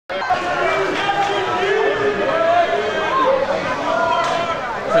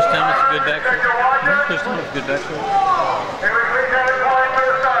Chris Thomas, a good back throw. Chris Thomas, a good back throw.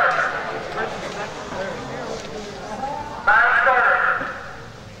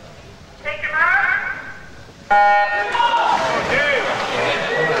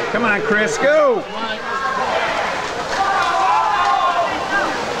 Come on, Chris, go!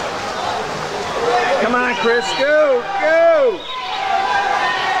 Come on, Chris, go! Go!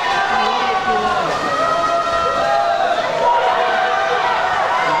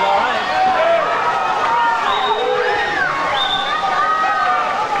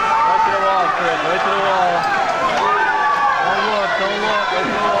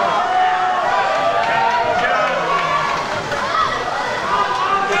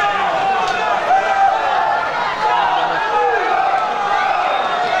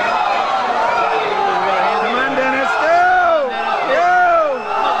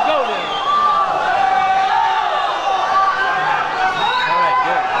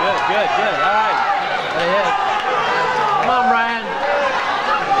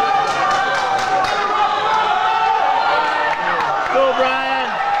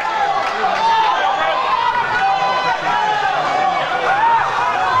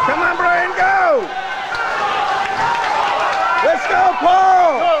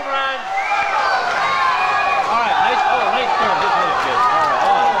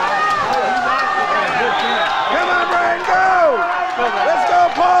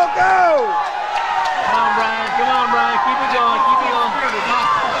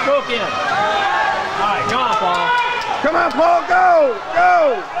 Come on, Paul, go!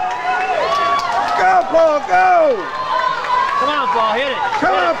 Go! Go, Paul, go! Come on, Paul, hit it!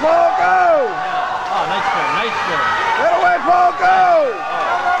 Come on, Paul, go! Yeah. Oh, nice turn, nice turn. Get away, Paul, go!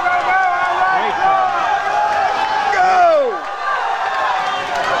 Great turn. Go!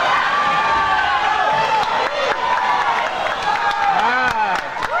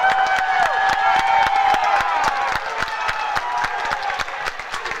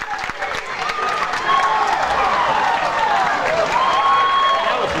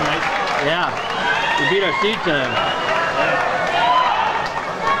 Beat our seat time.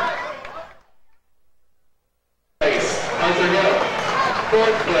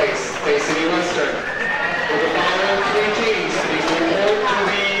 Fourth place, Bay City Western. With the following three teams, please report to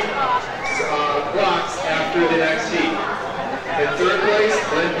the blocks after the next heat. In third place,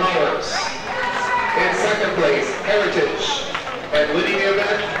 Lynn Powers. In second place, Heritage. And leading the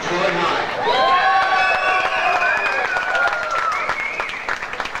event, Troy High.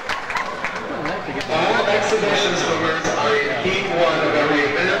 All exhibition swimmers are in heat one of every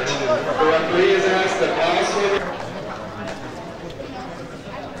event. The referee has asked that all swimmers.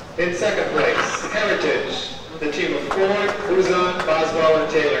 In second place, Heritage, the team of Ford, Luzon, Boswell, and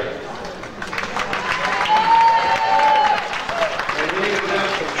Taylor. And leading the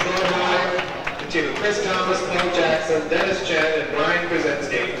event from Troy High, the team of Chris Thomas, Paul Jackson, Dennis Chen, and Brian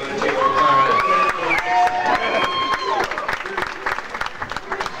Krasinski from the team of Carmen.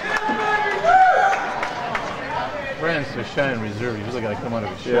 Brand's so shy and reserved. He's really got to come out of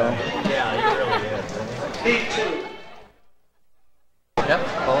his shell. Yeah, he really is. Heat two. Yep,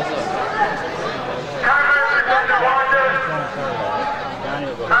 balls up.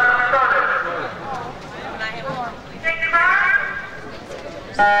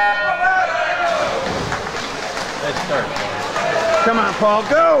 Let's start. Come on, Paul,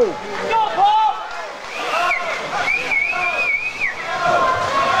 go! Go, Paul!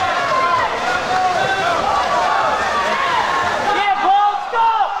 Yeah, Paul, let's go!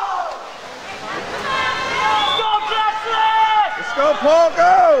 Let's go, Jackson! Let's go, Paul,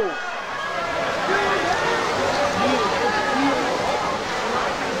 go!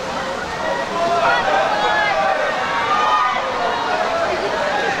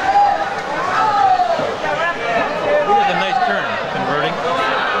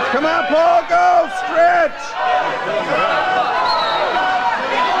 Come on, Paul, go! Stretch!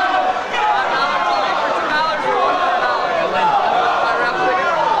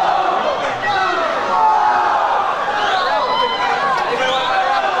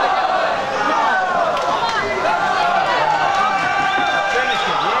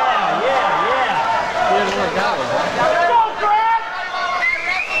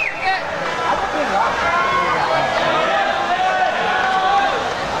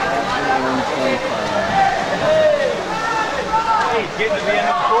 Getting to the end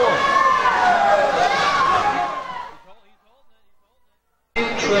of the pool.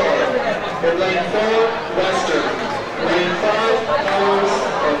 In lane 4, Western. Lane 5, Powers.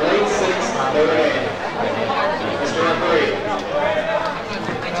 And lane 6, Notre Dame. Mr. Referee.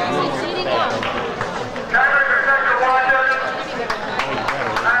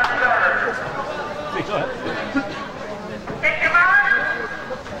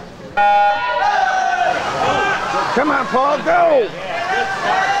 Come on, Paul, go!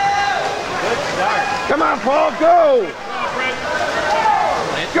 Come on, Paul, go!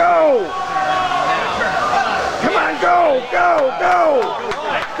 Go! Come on, go, go, go!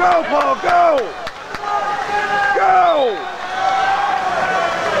 Go, Paul, go! Go!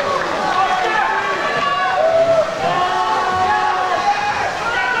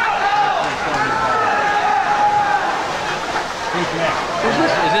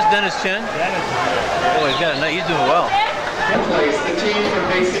 Is this Dennis Chen? Oh, he's got a nice, he's doing well. Fifth place, the team from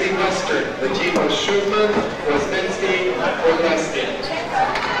Bay City Western. The team of Schubman was